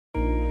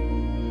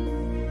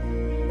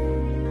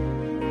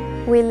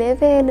We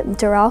live in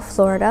Doral,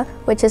 Florida,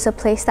 which is a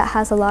place that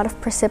has a lot of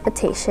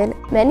precipitation.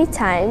 Many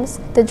times,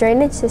 the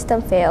drainage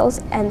system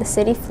fails and the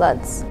city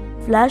floods.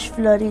 Flash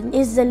flooding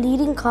is the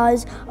leading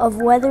cause of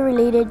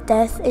weather-related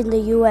death in the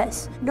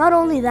U.S. Not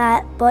only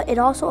that, but it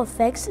also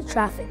affects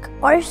traffic.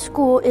 Our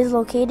school is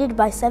located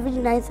by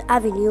 79th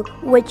Avenue,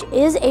 which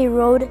is a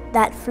road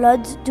that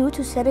floods due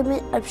to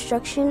sediment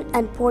obstruction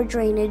and poor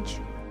drainage.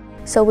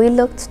 So we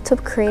looked to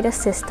create a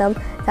system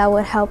that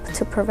would help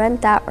to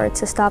prevent that or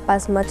to stop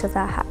as much of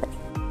that happening.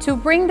 To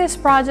bring this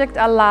project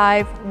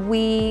alive,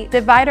 we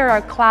divided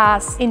our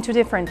class into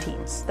different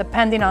teams,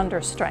 depending on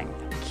their strength.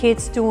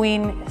 Kids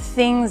doing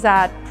things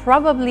that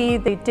probably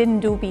they didn't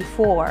do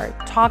before,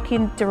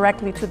 talking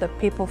directly to the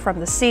people from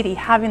the city,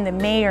 having the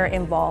mayor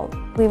involved.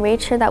 We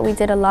made sure that we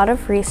did a lot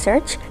of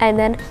research, and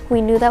then we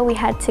knew that we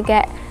had to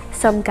get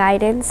some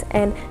guidance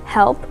and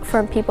help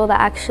from people that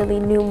actually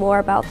knew more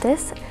about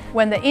this.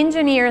 When the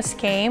engineers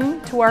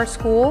came to our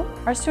school,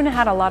 our students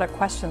had a lot of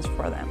questions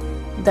for them.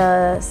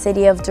 The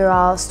City of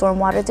Doral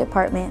Stormwater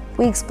Department,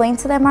 we explained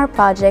to them our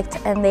project,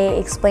 and they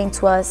explained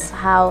to us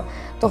how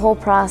the whole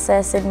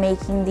process in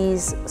making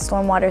these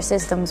stormwater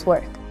systems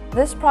work.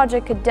 This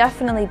project could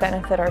definitely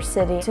benefit our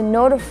city to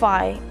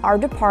notify our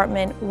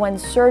department when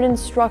certain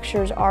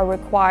structures are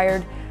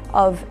required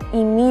of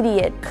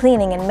immediate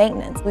cleaning and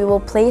maintenance. We will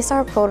place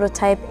our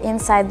prototype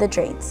inside the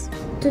drains.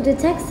 To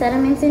detect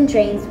sediments in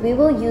drains, we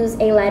will use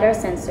a LiDAR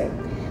sensor.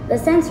 The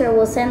sensor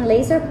will send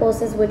laser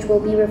pulses which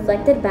will be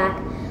reflected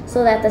back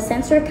so that the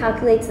sensor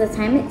calculates the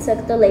time it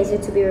took the laser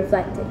to be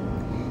reflected.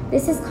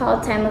 This is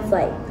called time of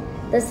flight.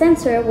 The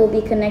sensor will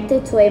be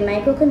connected to a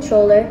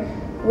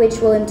microcontroller which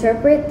will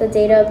interpret the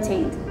data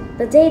obtained.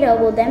 The data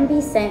will then be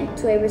sent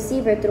to a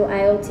receiver through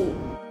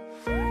IoT.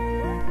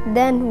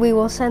 Then we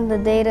will send the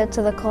data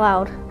to the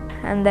cloud,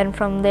 and then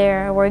from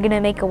there we're going to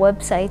make a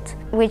website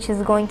which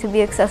is going to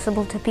be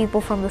accessible to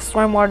people from the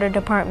stormwater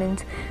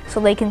department so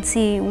they can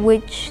see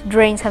which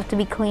drains have to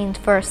be cleaned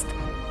first.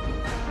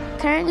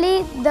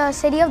 Currently, the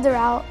City of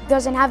Doral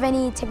doesn't have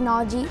any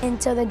technology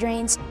into the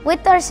drains.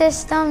 With our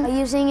system,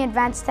 using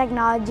advanced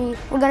technology,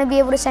 we're going to be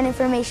able to send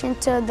information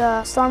to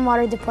the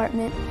Stormwater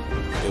Department.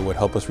 It would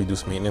help us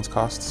reduce maintenance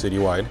costs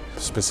citywide,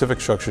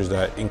 specific structures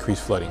that increase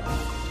flooding.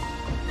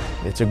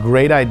 It's a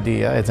great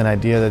idea. It's an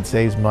idea that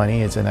saves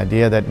money. It's an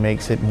idea that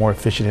makes it more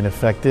efficient and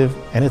effective.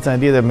 And it's an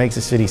idea that makes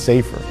the city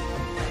safer.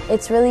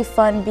 It's really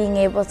fun being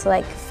able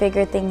to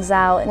figure things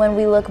out when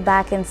we look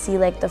back and see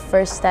the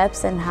first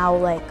steps and how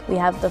we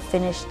have the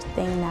finished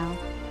thing now.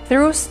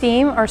 Through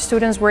STEAM, our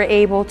students were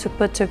able to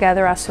put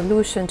together a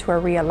solution to a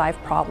real-life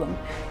problem.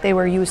 They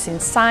were using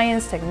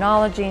science,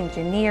 technology,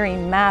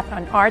 engineering, math,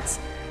 and arts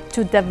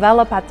to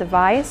develop a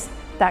device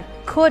that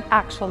could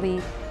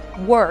actually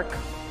work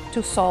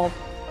to solve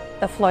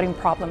the flooding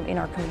problem in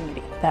our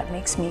community. That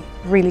makes me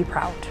really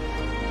proud.